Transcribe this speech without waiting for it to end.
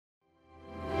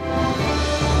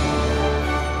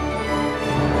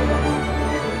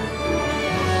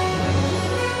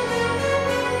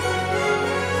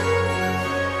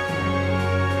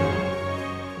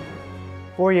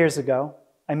4 years ago,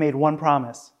 I made one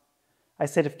promise. I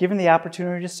said if given the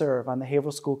opportunity to serve on the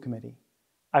Haverhill School Committee,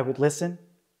 I would listen,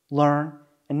 learn,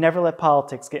 and never let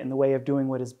politics get in the way of doing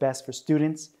what is best for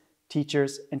students,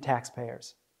 teachers, and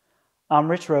taxpayers.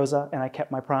 I'm Rosa, and I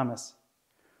kept my promise.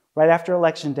 Right after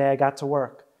Election Day, I got to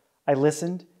work. I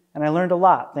listened, and I learned a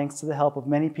lot thanks to the help of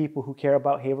many people who care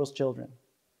about Haverhill's children.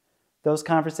 Those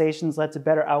conversations led to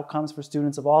better outcomes for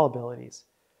students of all abilities,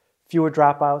 fewer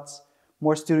dropouts,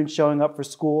 more students showing up for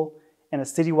school, and a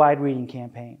citywide reading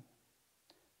campaign.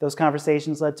 Those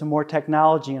conversations led to more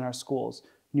technology in our schools,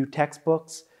 new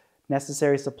textbooks,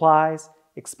 necessary supplies,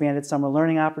 expanded summer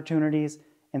learning opportunities,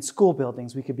 and school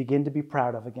buildings we could begin to be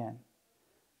proud of again.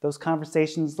 Those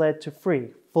conversations led to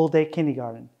free, full-day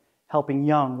kindergarten, helping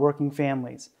young, working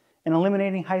families, and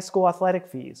eliminating high school athletic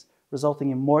fees,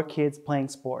 resulting in more kids playing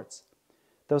sports.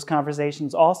 Those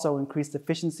conversations also increased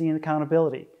efficiency and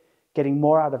accountability, getting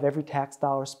more out of every tax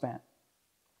dollar spent.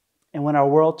 And when our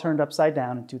world turned upside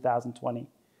down in 2020,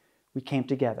 we came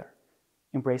together,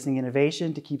 embracing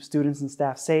innovation to keep students and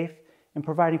staff safe and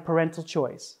providing parental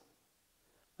choice.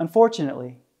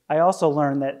 Unfortunately, I also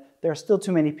learned that there are still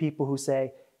too many people who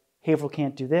say, Haverhill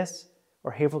can't do this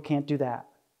or Haverhill can't do that.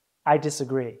 I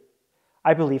disagree.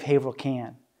 I believe Haverhill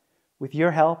can. With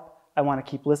your help, I want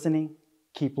to keep listening,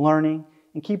 keep learning,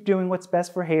 and keep doing what's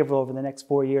best for Haverhill over the next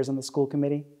 4 years on the school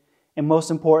committee. And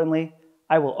most importantly,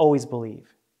 I will always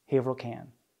believe Haverhill can.